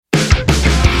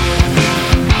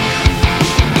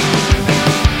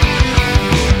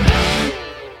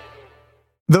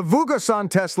The Vugosson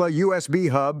Tesla USB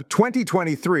Hub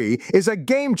 2023 is a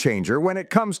game changer when it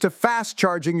comes to fast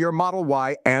charging your Model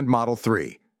Y and Model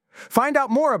 3. Find out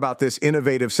more about this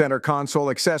innovative center console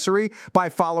accessory by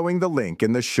following the link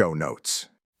in the show notes.